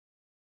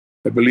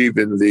I believe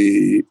in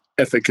the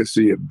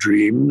efficacy of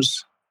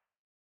dreams.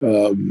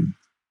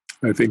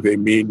 I think they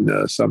mean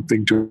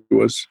something to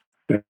us.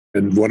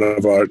 And one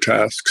of our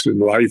tasks in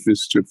life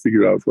is to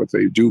figure out what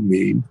they do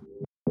mean.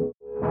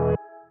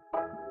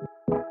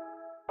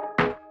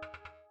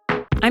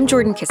 I'm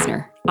Jordan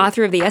Kistner,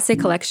 author of the essay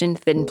collection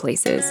Thin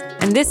Places,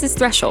 and this is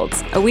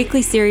Thresholds, a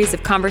weekly series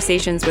of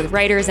conversations with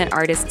writers and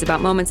artists about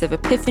moments of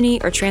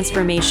epiphany or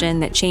transformation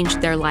that changed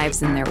their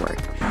lives and their work.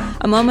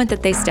 A moment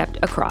that they stepped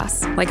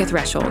across, like a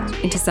threshold,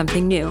 into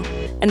something new,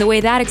 and the way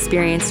that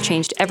experience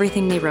changed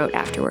everything they wrote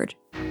afterward.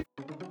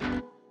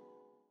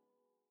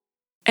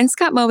 N.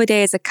 Scott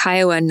Momaday is a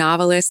Kiowa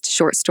novelist,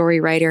 short story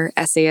writer,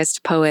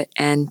 essayist, poet,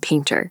 and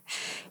painter.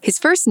 His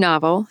first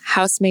novel,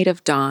 Housemaid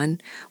of Dawn,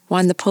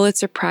 won the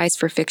Pulitzer Prize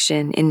for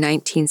Fiction in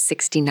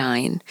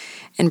 1969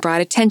 and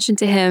brought attention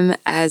to him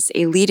as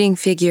a leading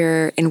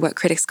figure in what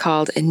critics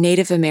called a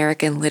Native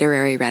American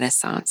literary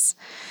renaissance.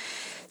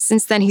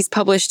 Since then, he's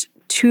published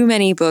too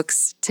many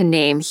books to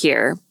name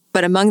here,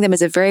 but among them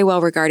is a very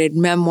well-regarded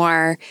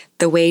memoir,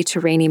 The Way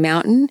to Rainy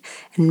Mountain,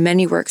 and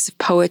many works of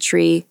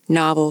poetry,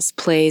 novels,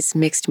 plays,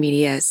 mixed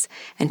medias,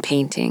 and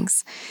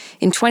paintings.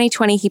 In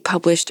 2020, he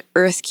published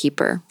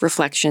Earthkeeper,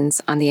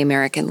 Reflections on the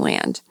American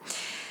Land.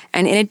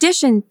 And in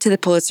addition to the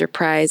Pulitzer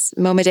Prize,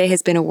 Momaday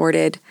has been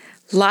awarded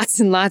lots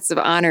and lots of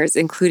honors,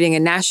 including a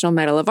National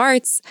Medal of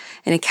Arts,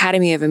 an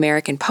Academy of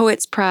American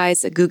Poets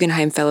Prize, a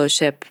Guggenheim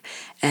Fellowship,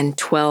 and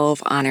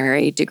 12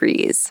 honorary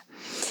degrees.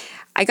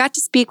 I got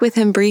to speak with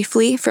him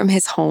briefly from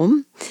his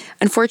home.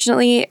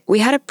 Unfortunately, we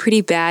had a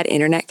pretty bad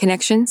internet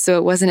connection, so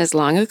it wasn't as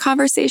long a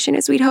conversation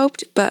as we'd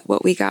hoped, but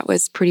what we got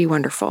was pretty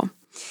wonderful.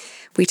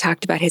 We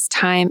talked about his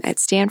time at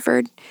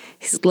Stanford,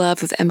 his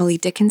love of Emily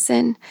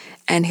Dickinson,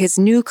 and his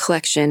new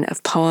collection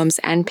of poems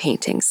and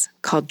paintings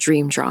called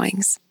Dream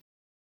Drawings.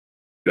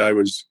 I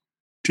was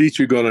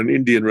teaching on an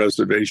Indian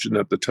reservation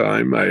at the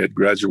time. I had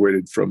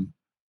graduated from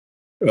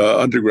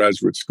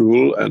undergraduate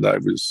school, and I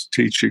was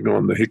teaching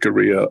on the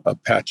Jicarilla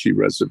Apache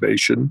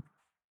Reservation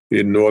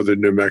in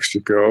northern New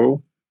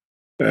Mexico.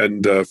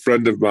 And a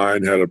friend of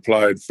mine had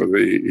applied for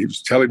he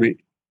was told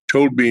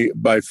me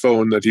by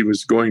phone that he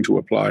was going to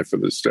apply for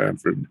the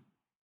Stanford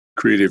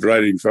Creative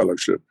Writing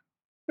Fellowship.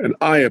 And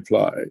I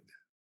applied,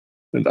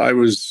 and I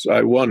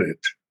won it.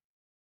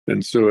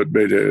 And so it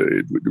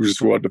was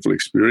a wonderful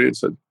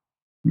experience. It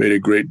made a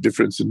great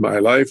difference in my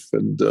life,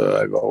 and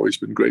I've always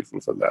been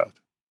grateful for that.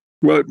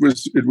 Well,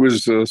 it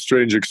was a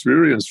strange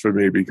experience for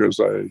me because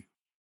I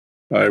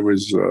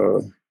was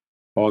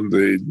on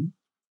the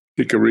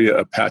Jicarilla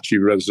Apache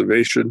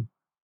Reservation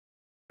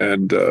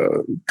and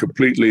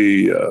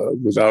completely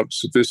without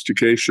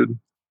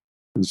sophistication.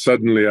 And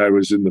suddenly I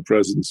was in the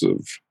presence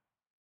of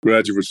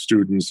graduate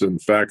students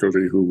and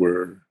faculty who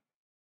were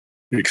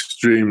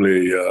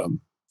extremely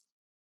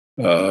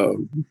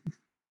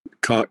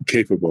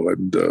capable.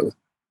 And,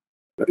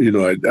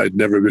 I'd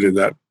never been in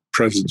that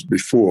presence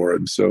before.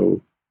 And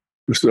so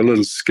it was a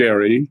little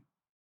scary,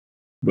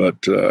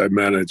 but I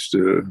managed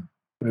to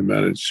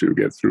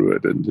get through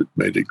it, and it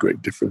made a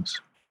great difference.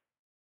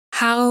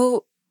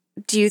 How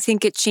do you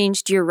think it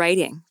changed your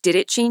writing? Did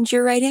it change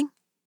your writing?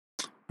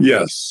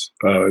 Yes,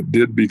 it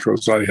did,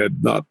 because I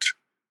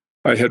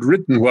had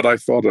written what I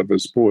thought of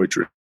as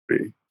poetry,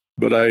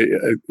 but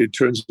it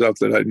turns out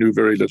that I knew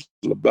very little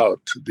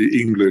about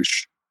the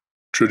English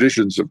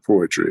traditions of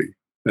poetry.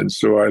 And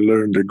so I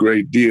learned a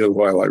great deal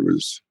while I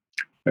was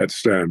at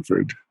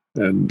Stanford.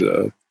 And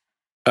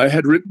I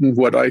had written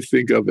what I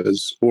think of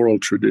as oral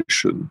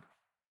tradition.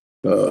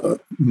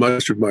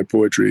 Much of my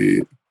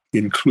poetry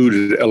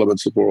included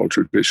elements of oral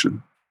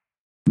tradition,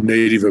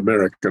 Native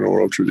American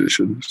oral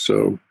tradition.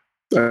 So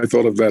I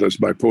thought of that as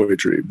my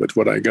poetry. But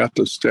when I got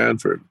to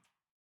Stanford,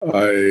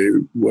 I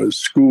was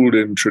schooled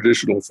in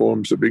traditional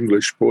forms of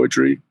English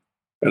poetry,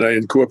 and I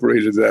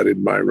incorporated that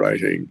in my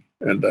writing,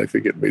 and I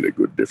think it made a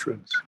good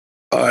difference.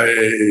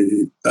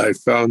 I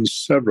found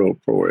several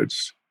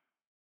poets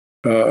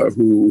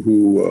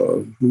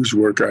whose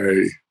work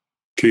I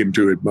came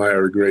to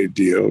admire a great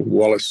deal.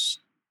 Wallace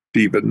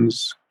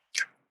Stevens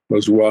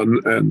was one,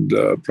 and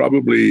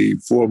probably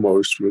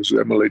foremost was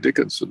Emily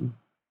Dickinson.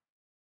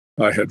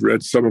 I had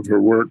read some of her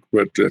work,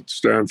 but at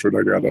Stanford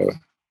I got a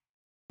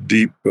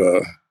deep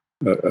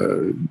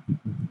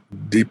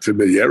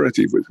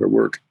familiarity with her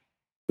work.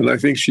 And I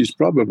think she's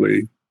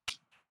probably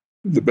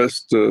the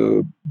best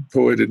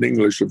poet in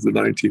English of the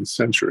 19th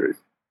century.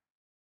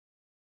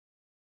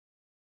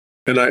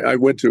 And I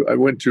went to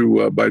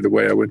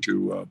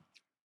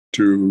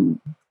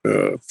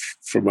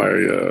for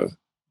my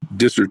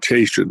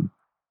dissertation,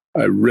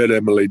 I read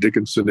Emily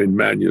Dickinson in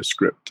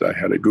manuscript. I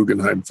had a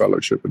Guggenheim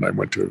Fellowship, and I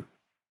went to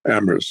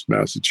Amherst,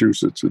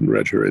 Massachusetts, and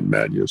read her in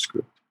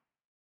manuscript.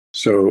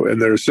 So, and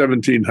there are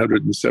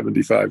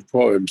 1,775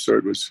 poems, so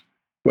it was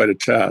quite a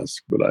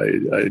task, but I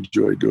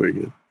enjoyed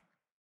doing it.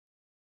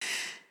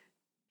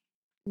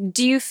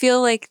 Do you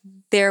feel like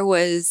there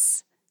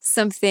was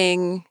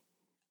something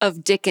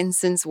of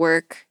Dickinson's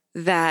work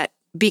that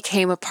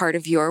became a part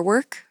of your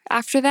work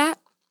after that?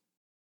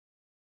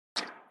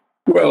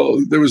 Well,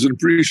 there was an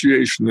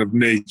appreciation of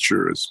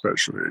nature,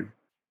 especially,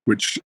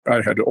 which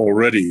I had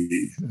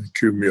already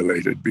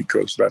accumulated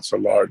because that's a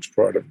large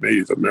part of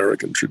Native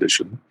American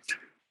tradition.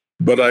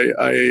 But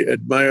I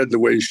admired the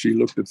way she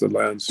looked at the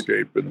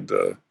landscape and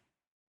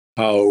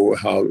how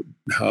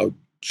how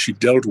she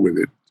dealt with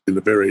it in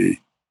a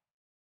very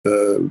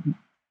uh,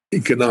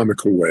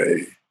 economical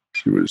way.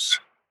 She was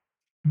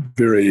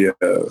very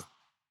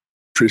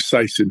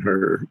precise in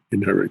her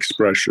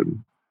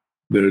expression.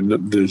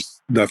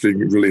 There's nothing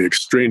really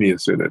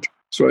extraneous in it.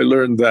 So I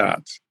learned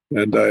that,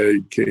 and I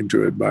came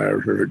to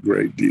admire her a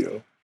great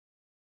deal.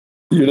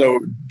 You know,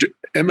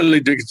 Emily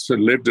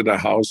Dickinson lived in a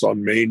house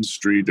on Main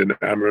Street in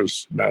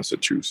Amherst,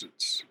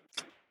 Massachusetts.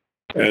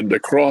 And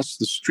across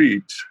the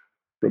street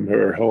from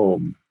her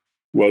home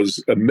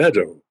was a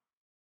meadow.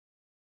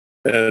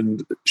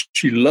 And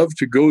she loved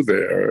to go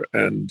there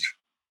and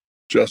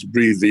just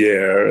breathe the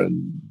air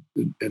and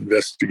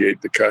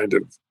investigate the kind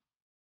of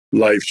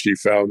life she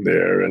found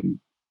there.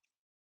 And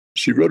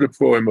she wrote a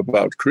poem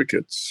about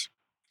crickets.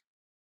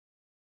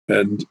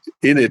 And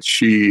in it,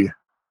 she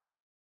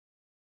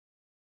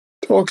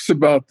talks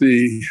about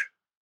the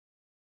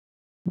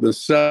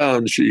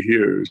sound she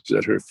hears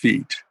at her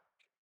feet.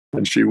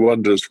 And she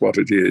wonders what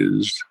it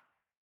is.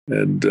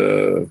 And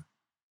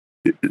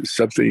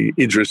something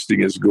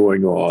interesting is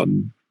going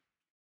on.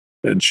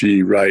 And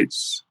she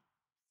writes,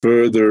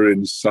 further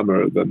in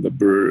summer than the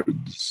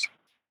birds,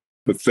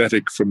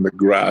 pathetic from the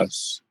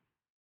grass,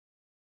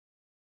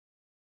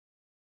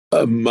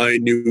 a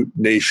minute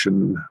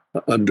nation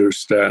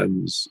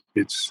understands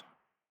its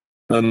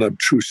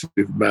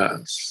unobtrusive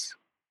mass.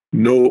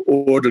 No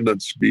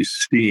ordinance be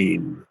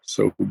seen,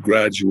 so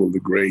gradual the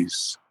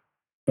grace,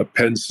 a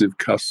pensive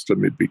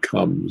custom it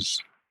becomes,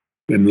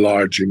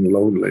 enlarging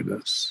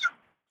loneliness.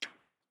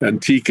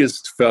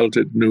 Antiquist felt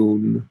at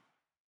noon,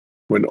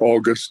 when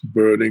August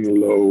burning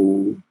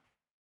low,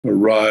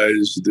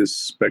 arise this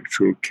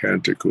spectral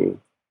canticle,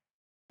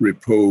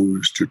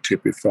 repose to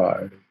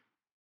typify.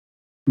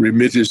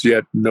 Remit is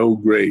yet no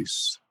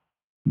grace,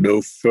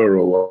 no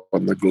furrow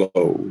on the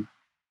glow,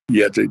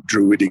 yet a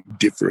druidic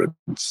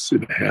difference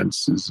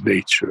enhances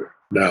nature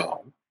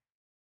now.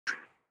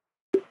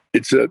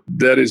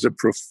 That is a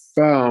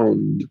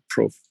profound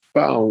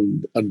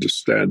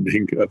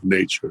understanding of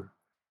nature.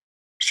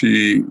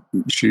 She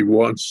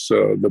wants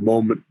the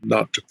moment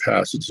not to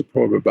pass. It's a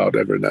poem about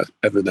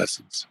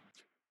evanescence.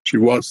 She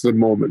wants the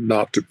moment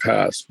not to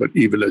pass, but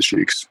even as she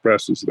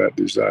expresses that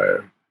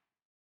desire,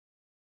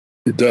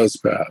 it does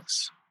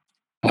pass.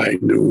 High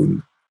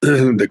noon,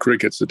 the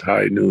crickets at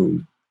high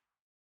noon,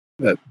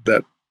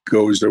 that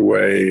goes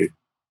away,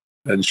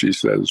 and she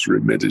says,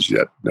 "Remit is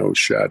yet no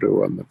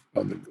shadow on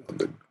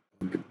the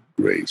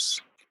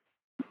grace.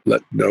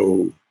 Let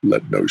no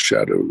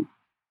shadow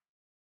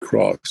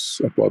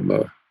cross upon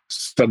the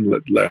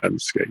sunlit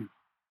landscape."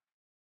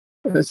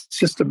 It's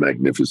just a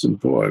magnificent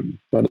poem,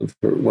 one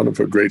of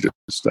her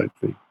greatest, I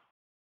think.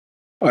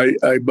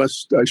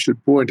 I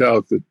should point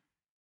out that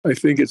I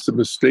think it's a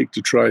mistake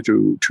to try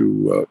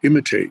to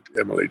imitate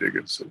Emily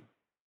Dickinson.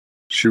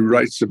 She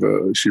writes in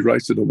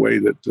a way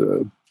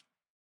that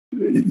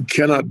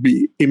cannot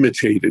be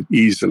imitated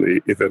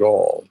easily, if at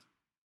all.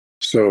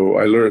 So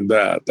I learned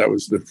that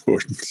was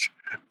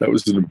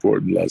an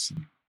important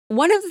lesson.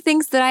 One of the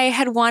things that I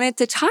had wanted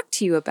to talk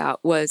to you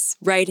about was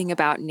writing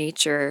about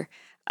nature.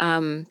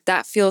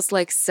 That feels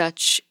like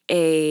such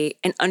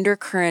an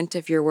undercurrent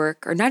of your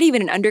work, or not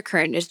even an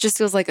undercurrent. It just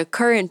feels like a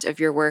current of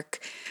your work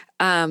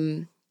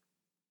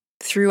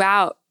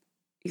throughout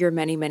your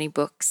many, many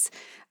books.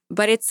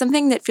 But it's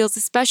something that feels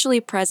especially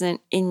present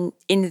in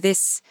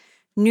this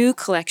new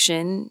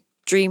collection,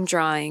 Dream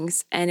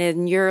Drawings, and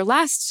in your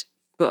last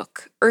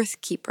book,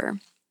 Earthkeeper.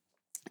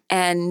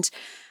 And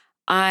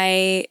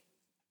I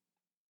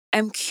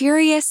am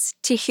curious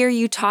to hear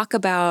you talk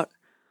about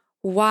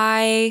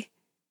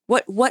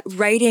what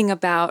writing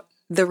about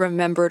the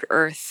remembered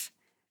Earth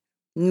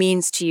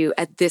means to you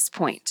at this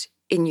point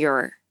in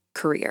your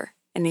career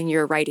and in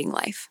your writing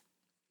life.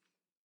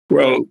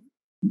 Well,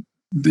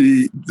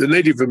 the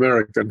Native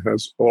American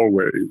has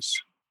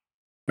always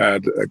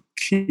had a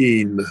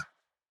keen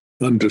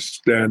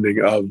understanding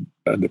of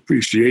and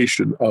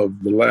appreciation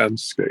of the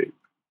landscape,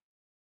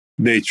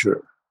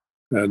 nature,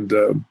 and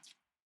the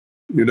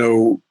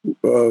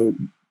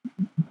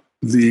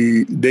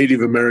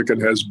Native American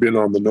has been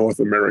on the North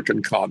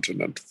American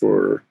continent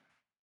for,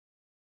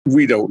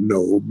 we don't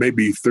know,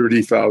 maybe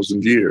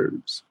 30,000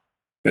 years.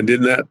 And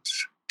in that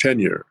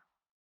tenure,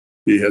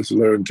 he has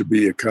learned to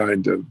be a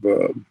kind of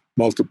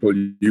multiple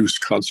use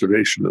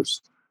conservationist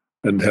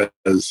and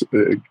has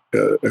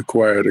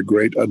acquired a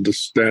great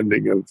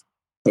understanding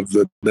of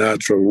the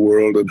natural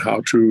world and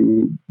how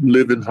to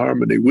live in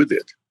harmony with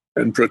it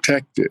and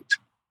protect it.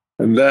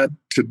 And that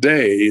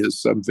today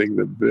is something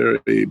that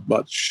very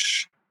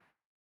much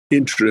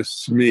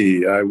interests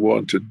me. I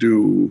want to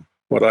do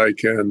what I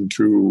can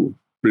to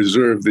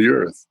preserve the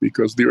earth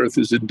because the earth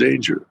is in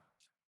danger.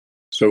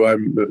 So I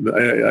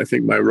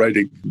think my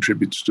writing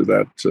contributes to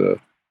that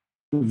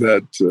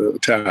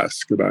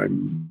task,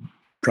 and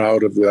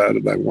proud of that,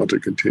 and I want to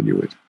continue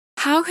it.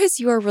 How has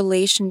your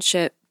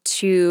relationship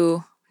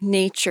to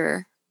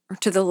nature or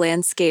to the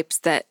landscapes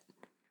that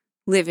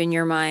live in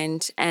your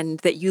mind and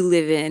that you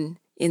live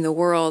in the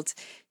world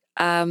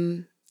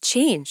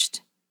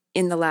changed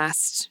in the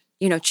last,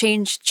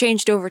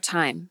 changed over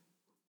time?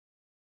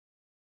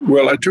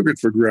 Well, I took it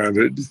for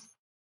granted.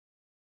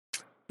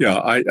 Yeah,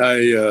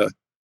 I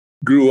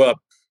grew up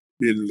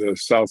in the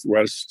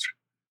Southwest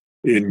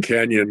in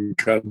canyon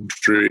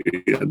country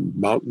and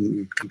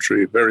mountain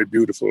country, very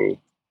beautiful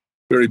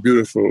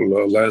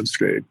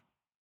landscape.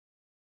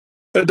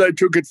 And I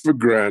took it for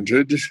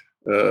granted,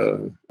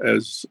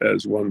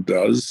 as one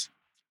does.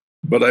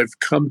 But I've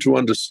come to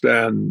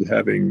understand,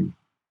 having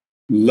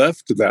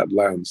left that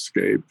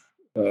landscape,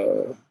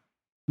 the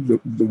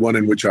one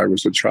in which I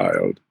was a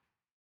child,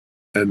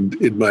 and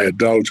in my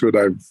adulthood,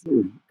 I've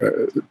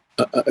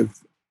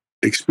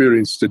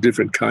experienced a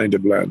different kind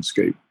of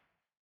landscape,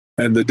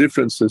 and the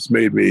difference has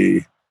made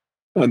me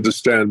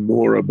understand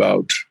more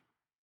about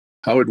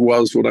how it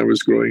was when I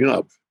was growing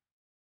up,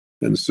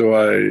 and so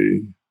I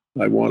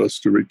want us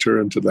to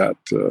return to that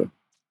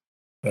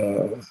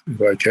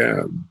if I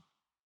can.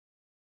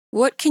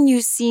 What can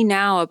you see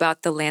now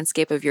about the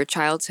landscape of your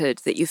childhood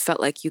that you felt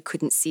like you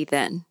couldn't see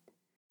then?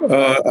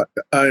 I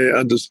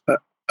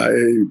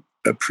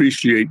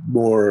appreciate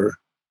more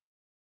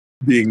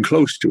being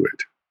close to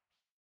it,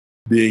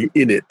 being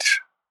in it.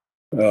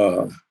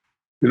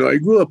 I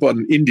grew up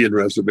on Indian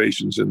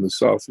reservations in the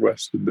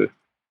Southwest, and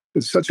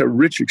it's such a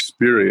rich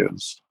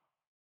experience.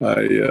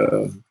 I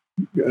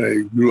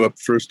grew up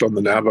first on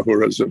the Navajo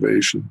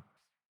reservation,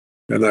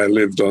 and I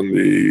lived on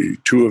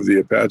two of the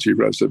Apache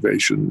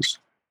reservations.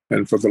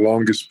 And for the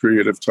longest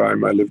period of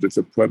time, I lived at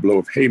the Pueblo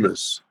of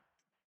Jemez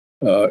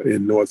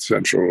in north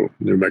central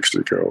New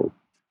Mexico.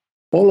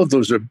 All of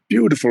those are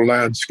beautiful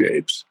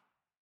landscapes.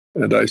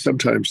 And I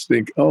sometimes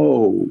think, I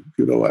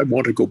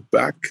want to go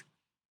back.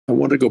 I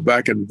want to go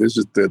back and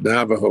visit the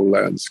Navajo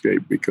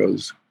landscape,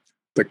 because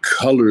the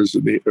colors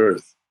of the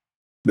earth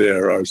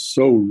there are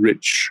so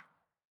rich,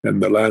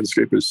 and the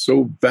landscape is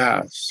so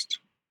vast,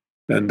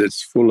 and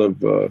it's full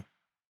of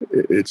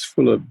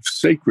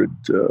sacred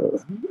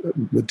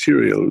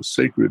material,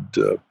 sacred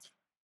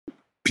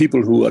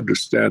people who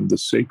understand the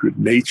sacred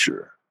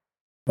nature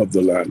of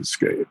the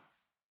landscape.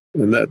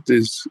 And that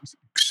is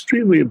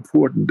extremely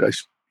important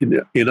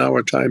in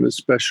our time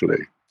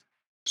especially.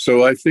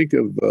 So I think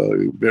of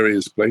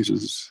various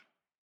places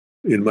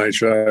in my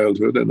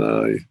childhood, and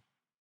I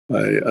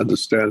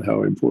understand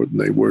how important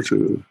they were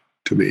to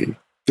me.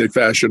 They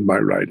fashioned my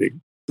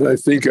writing. I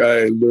think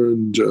I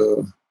learned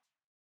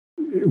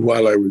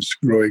while I was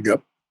growing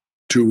up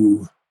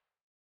to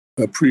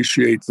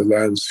appreciate the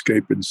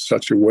landscape in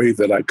such a way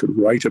that I could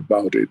write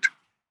about it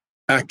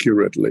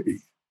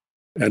accurately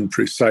and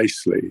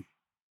precisely.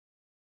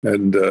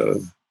 And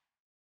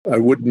I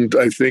wouldn't,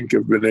 I think,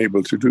 have been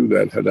able to do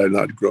that had I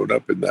not grown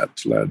up in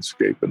that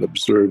landscape and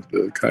observed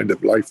the kind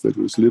of life that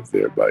was lived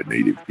there by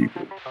native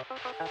people.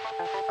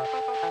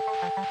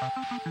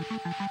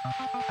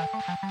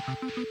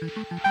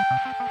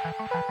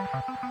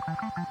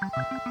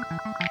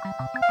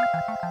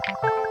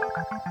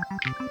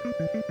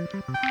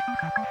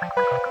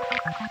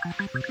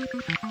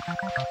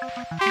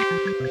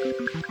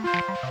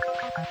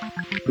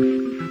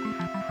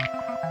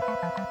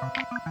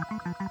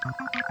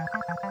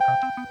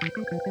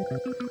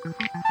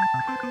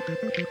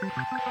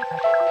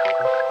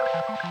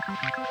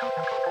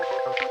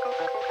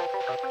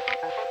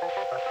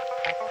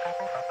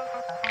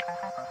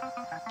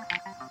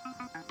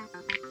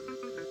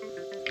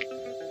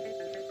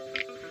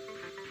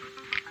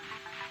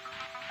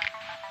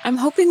 I'm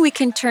hoping we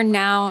can turn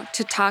now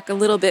to talk a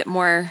little bit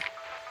more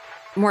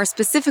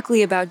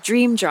specifically about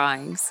dream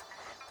drawings,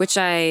 which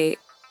I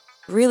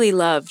really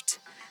loved.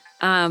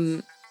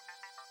 And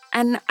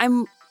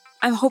I'm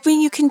hoping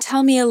you can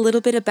tell me a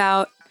little bit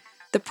about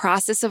the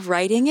process of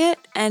writing it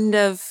and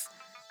of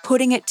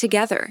putting it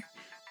together.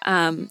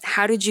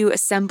 How did you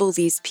assemble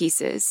these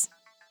pieces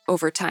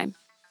over time?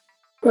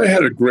 I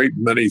had a great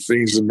many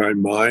things in my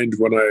mind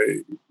when I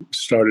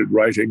started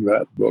writing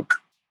that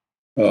book.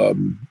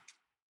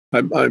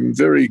 I'm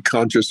very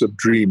conscious of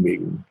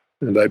dreaming,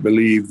 and I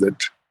believe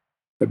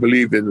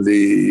in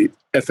the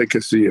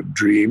efficacy of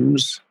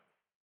dreams.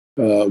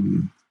 I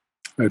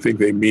think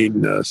they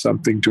mean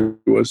something to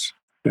us,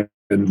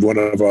 and one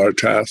of our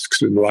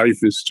tasks in life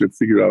is to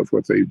figure out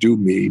what they do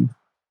mean.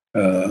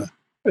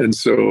 And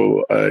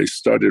so I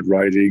started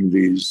writing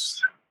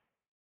these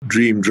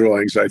dream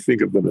drawings. I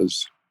think of them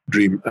as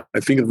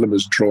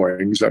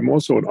drawings. I'm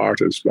also an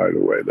artist, by the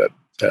way, that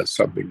has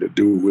something to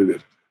do with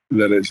it.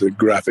 That is a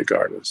graphic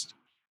artist.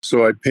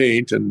 So I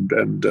paint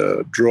and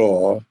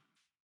draw,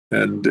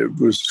 and it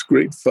was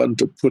great fun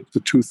to put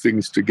the two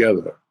things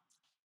together.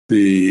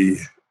 The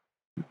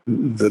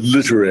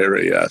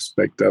literary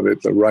aspect of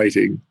it, the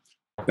writing,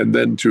 and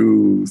then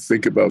to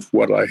think about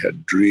what I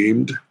had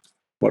dreamed,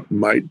 what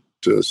might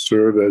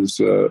serve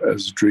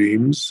as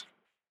dreams,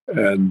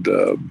 and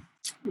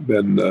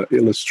then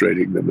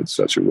illustrating them in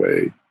such a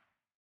way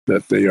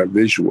that they are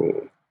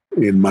visual.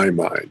 in my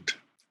mind.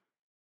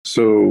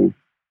 So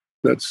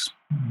that's,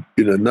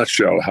 in a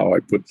nutshell, how I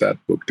put that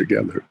book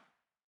together.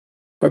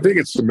 I think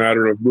it's a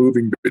matter of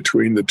moving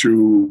between the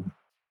two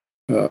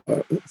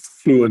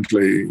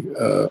fluently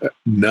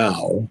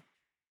now.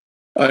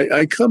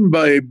 I come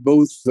by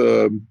both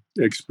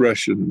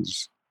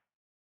expressions,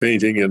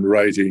 painting and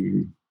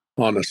writing,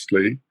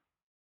 honestly,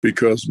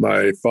 because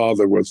my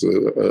father was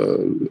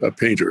a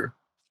painter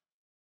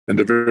and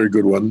a very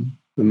good one.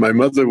 And my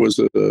mother was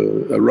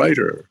a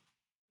writer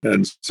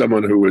and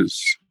someone who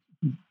was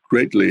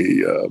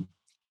greatly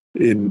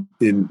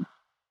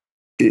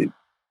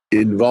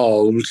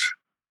involved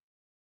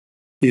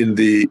in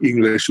the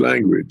English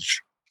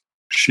language.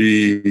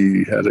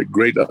 She had a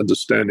great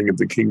understanding of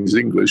the King's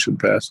English and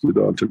passed it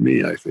on to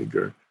me, I think,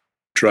 or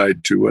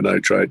tried to, and I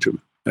tried to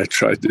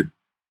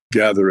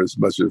gather as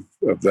much of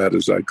that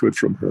as I could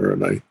from her.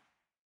 And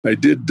I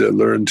did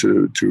learn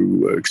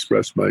to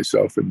express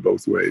myself in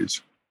both ways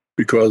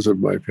because of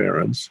my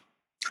parents.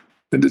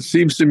 And it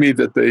seems to me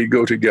that they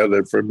go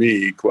together for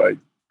me quite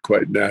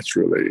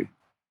naturally.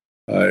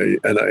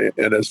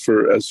 And as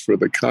for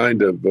the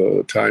kind of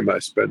time I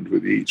spend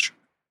with each,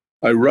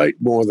 I write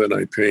more than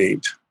I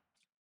paint.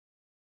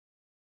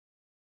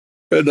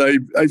 And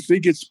I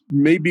think it's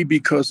maybe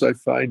because I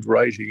find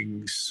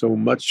writing so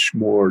much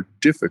more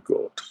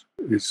difficult.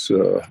 It's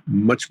a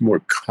much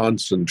more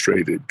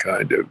concentrated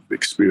kind of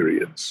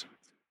experience.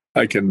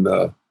 I can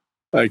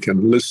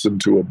listen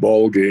to a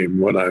ball game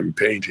when I'm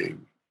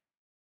painting,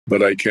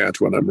 but I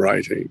can't when I'm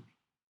writing.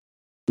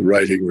 The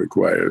writing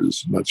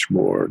requires much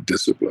more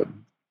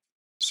discipline.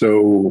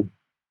 So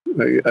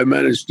I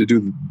managed to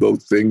do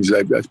both things.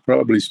 I've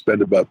probably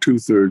spent about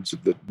 2/3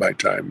 of my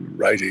time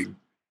writing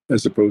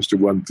as opposed to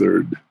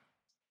 1/3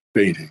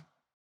 painting.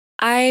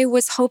 I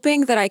was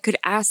hoping that I could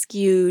ask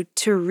you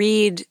to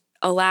read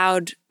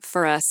aloud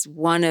for us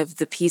one of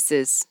the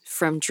pieces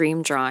from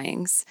Dream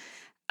Drawings,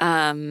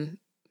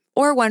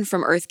 or one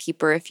from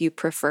Earthkeeper if you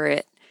prefer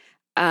it.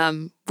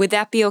 Would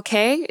that be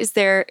okay? Is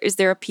there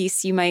a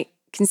piece you might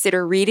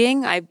consider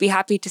reading? I'd be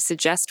happy to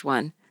suggest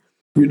one.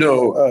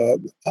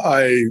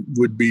 I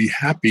would be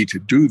happy to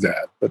do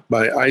that, but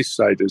my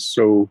eyesight is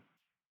so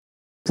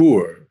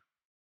poor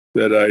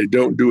that I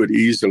don't do it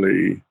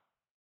easily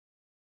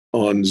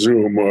on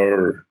Zoom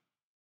or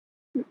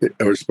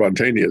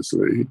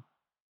spontaneously.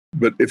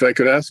 But if I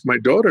could ask my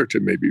daughter to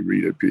maybe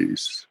read a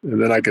piece, and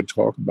then I could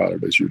talk about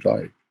it as you'd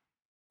like.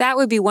 That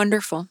would be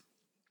wonderful,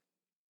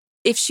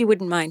 if she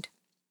wouldn't mind.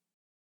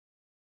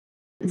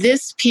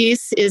 This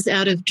piece is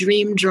out of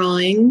Dream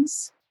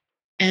Drawings,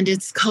 and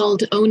it's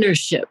called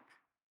Ownership.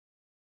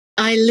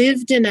 I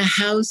lived in a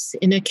house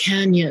in a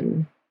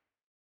canyon.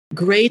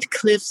 Great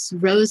cliffs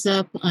rose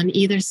up on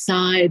either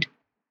side,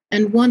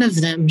 and one of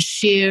them,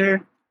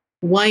 sheer,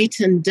 white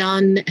and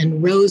dun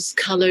and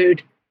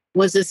rose-colored,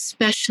 was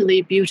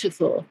especially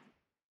beautiful.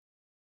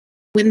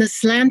 When the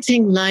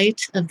slanting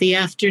light of the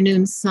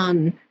afternoon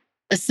sun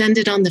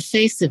ascended on the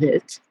face of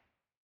it,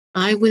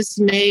 I was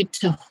made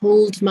to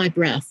hold my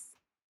breath.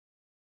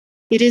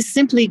 It is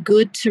simply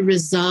good to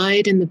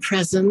reside in the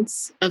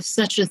presence of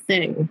such a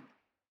thing.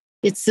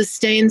 It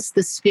sustains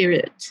the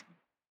spirit.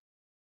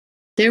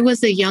 There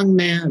was a young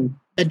man,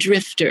 a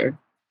drifter,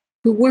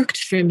 who worked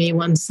for me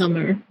one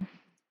summer.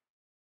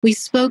 We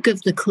spoke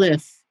of the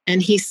cliff,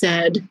 and he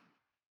said,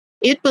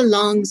 "It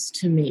belongs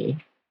to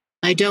me.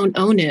 I don't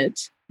own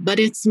it, but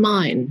it's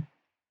mine."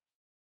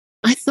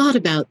 I thought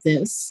about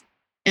this,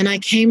 and I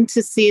came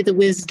to see the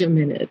wisdom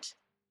in it.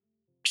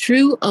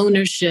 True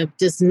ownership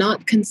does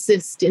not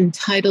consist in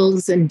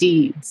titles and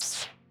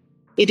deeds.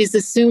 It is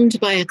assumed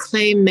by a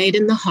claim made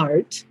in the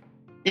heart,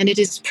 and it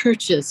is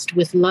purchased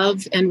with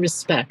love and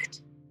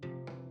respect.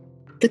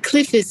 The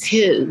cliff is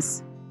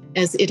his,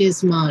 as it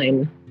is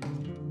mine.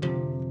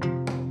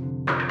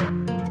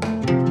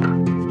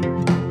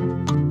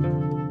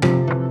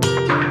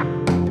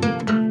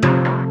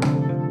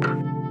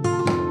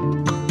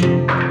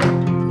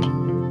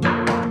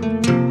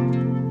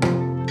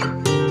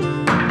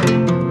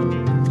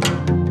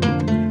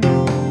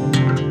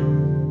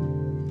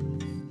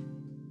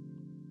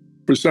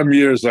 For some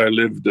years, I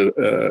lived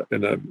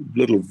in a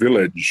little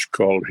village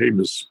called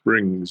Jemez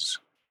Springs,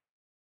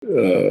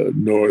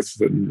 north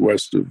and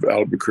west of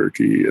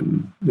Albuquerque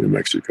in New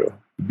Mexico.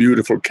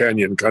 Beautiful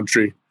canyon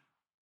country.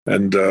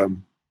 And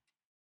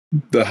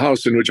the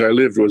house in which I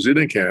lived was in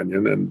a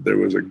canyon, and there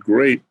was a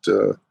great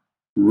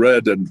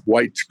red and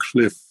white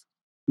cliff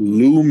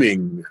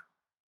looming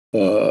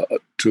to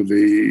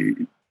the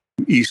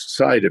east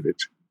side of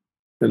it.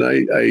 And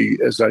I,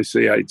 as I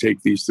say, I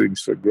take these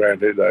things for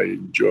granted. I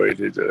enjoyed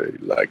it. I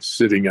liked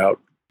sitting out,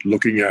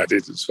 looking at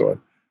it, and so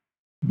on.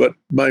 But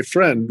my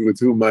friend, with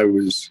whom I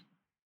was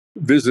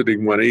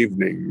visiting one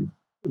evening,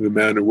 the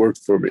man who worked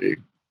for me,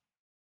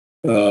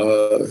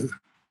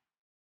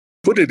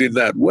 put it in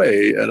that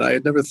way, and I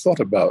had never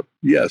thought about.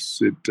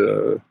 Yes,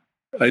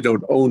 I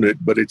don't own it,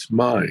 but it's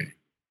mine.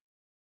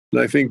 And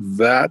I think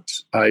that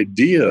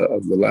idea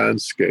of the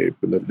landscape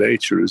and of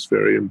nature is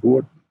very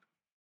important.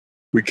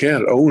 We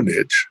can't own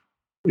it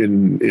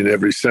in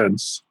every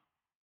sense,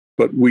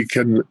 but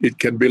it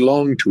can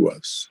belong to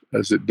us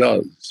as it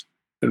does,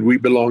 and we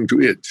belong to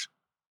it.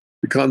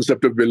 The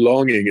concept of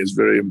belonging is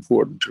very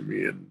important to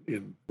me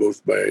in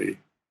both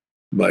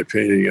my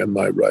painting and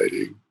my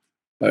writing.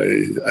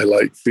 I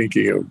like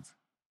thinking of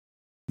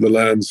the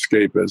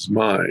landscape as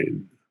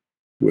mine,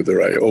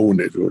 whether I own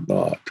it or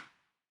not.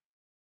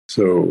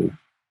 So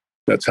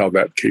that's how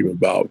that came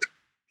about.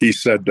 He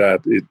said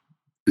that it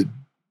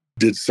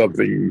did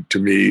something to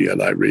me,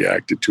 and I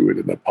reacted to it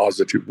in a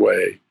positive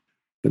way.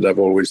 And I've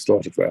always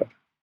thought of that.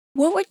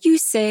 What would you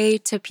say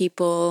to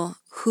people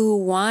who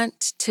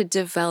want to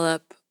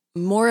develop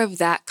more of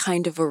that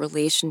kind of a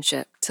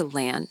relationship to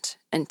land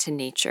and to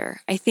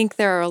nature? I think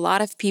there are a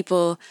lot of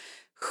people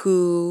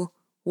who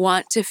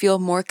want to feel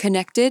more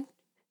connected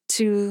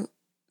to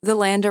the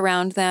land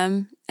around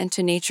them and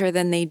to nature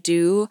than they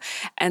do,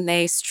 and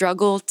they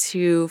struggle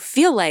to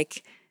feel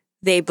like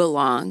they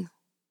belong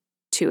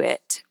to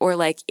it or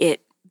like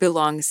it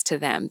belongs to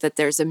them, that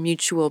there's a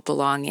mutual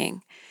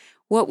belonging.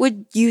 What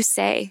would you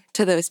say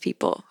to those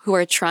people who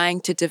are trying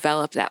to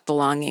develop that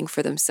belonging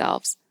for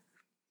themselves?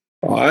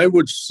 I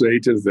would say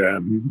to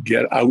them,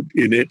 get out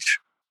in it,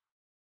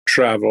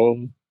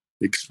 travel,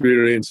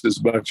 experience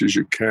as much as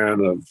you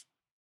can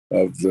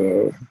of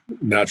the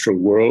natural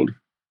world,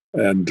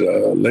 and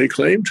lay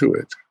claim to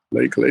it.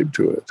 Lay claim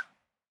to it.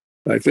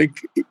 I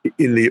think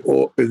in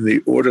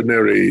the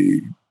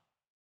ordinary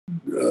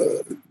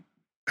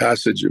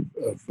passage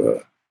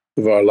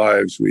of our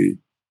lives, we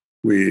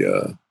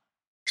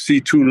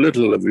see too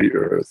little of the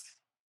earth.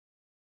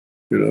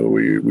 You know,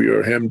 we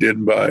are hemmed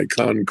in by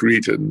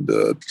concrete and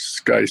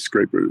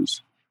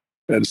skyscrapers,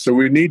 and so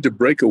we need to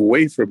break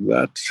away from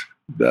that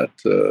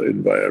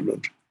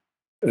environment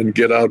and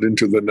get out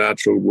into the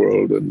natural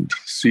world and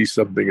see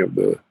something of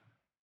the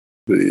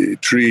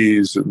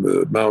trees and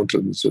the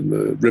mountains and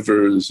the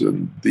rivers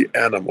and the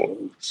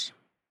animals.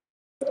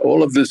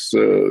 All of this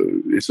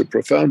is a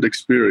profound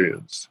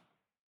experience,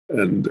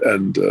 and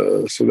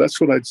so that's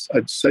what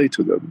I'd say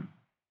to them: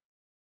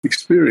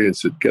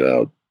 experience it, get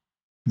out,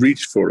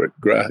 reach for it,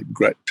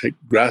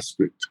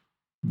 grasp it,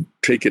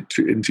 take it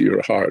into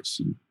your hearts,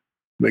 and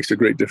it makes a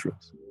great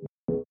difference.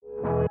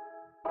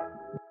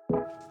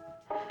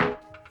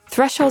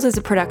 Threshold is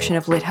a production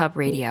of LitHub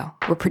Radio.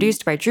 We're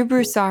produced by Drew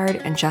Broussard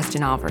and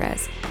Justin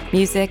Alvarez.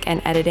 Music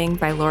and editing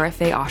by Laura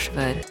Faye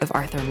Oshwood of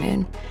Arthur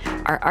Moon.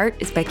 Our art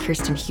is by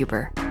Kirsten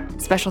Huber.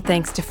 Special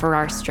thanks to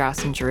Farrar,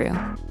 Straus, and Giroux.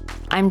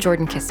 I'm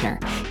Jordan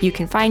Kistner. You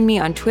can find me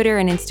on Twitter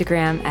and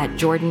Instagram at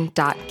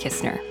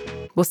jordan.kistner.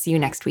 We'll see you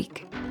next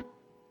week.